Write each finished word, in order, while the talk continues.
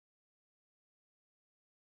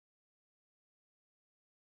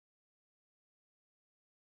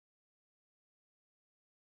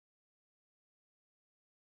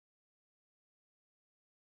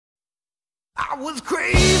I was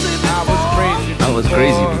crazy before. I was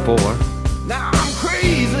crazy before. Now I'm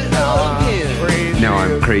crazy again. Now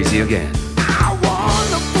I'm crazy again. I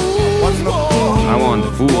won the fool's war. I won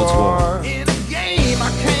the fool's war. In a game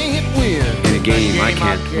I can't win. In a game I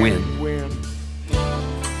can't win.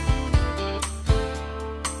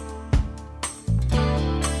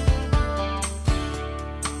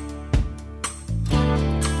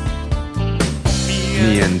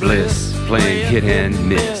 Me and Bliss playing hit and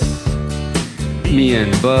miss. Me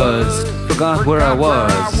and Buzz forgot where I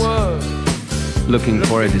was, looking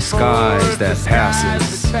for a disguise that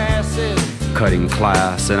passes, cutting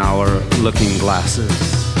class in our looking glasses.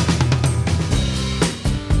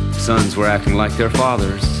 Sons were acting like their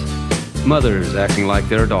fathers, mothers acting like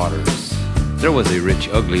their daughters. There was a rich,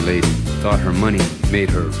 ugly lady, thought her money made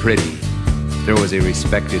her pretty. There was a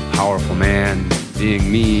respected, powerful man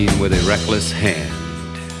being mean with a reckless hand.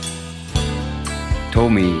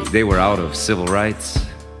 Told me they were out of civil rights.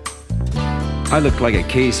 I looked like a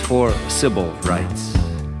case for civil rights.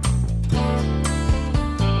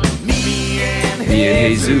 Me and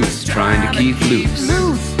Jesus trying to keep loose.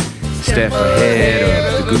 Step ahead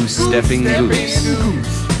of the goose-stepping goose.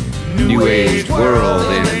 New age world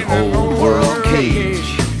in an old world cage.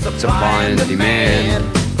 Supply and demand,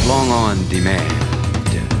 long on demand.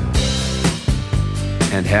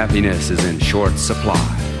 And happiness is in short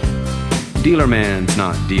supply. Dealer man's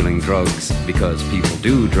not dealing drugs because people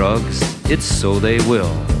do drugs. It's so they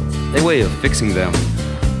will. A way of fixing them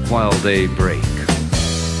while they break.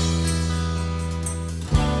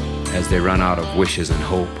 As they run out of wishes and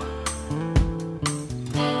hope,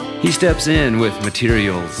 he steps in with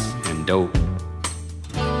materials and dope.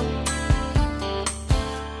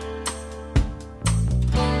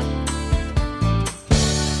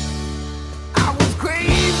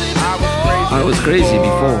 I was crazy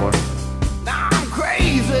before.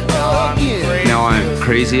 Now I'm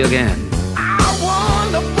crazy again. I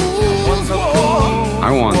won the fool's war.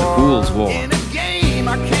 I won the fool's war. In a game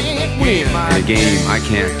I can't win. In a game I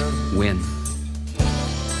can't win.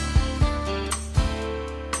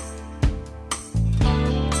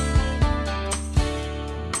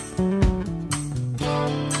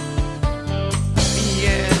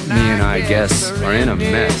 Me and I guess are in a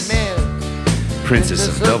mess. Princess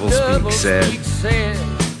of Doublespeak said.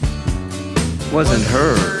 Wasn't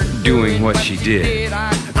her doing what she did.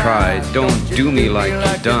 I cried, don't do me like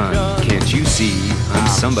you done. Can't you see I'm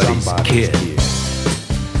somebody's kid?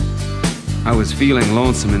 I was feeling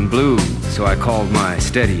lonesome and blue, so I called my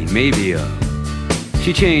steady maybe up.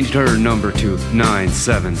 She changed her number to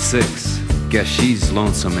 976. Guess she's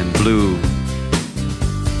lonesome and blue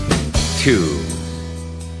too.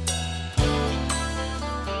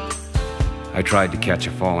 I tried to catch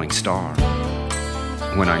a falling star.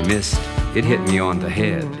 When I missed, it hit me on the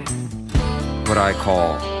head. What I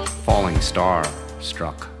call falling star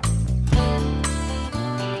struck.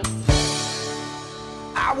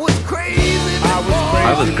 I was crazy before.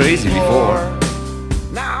 I was crazy before.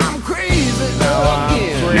 Now I'm crazy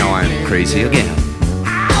again. Now I'm crazy again.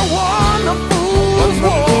 I won the fool's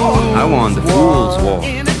war. I won the fool's war.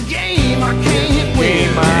 In a game I can't win.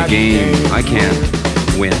 In a game I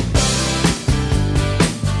can't win.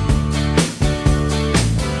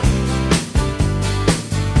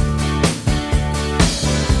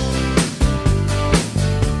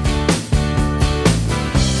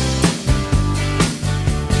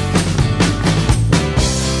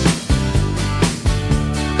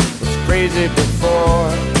 Crazy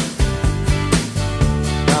before,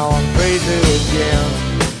 now I'm crazy again.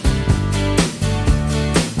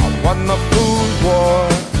 I won the fool's war,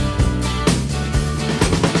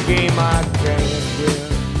 game I can't win.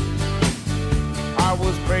 I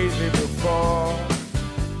was crazy before.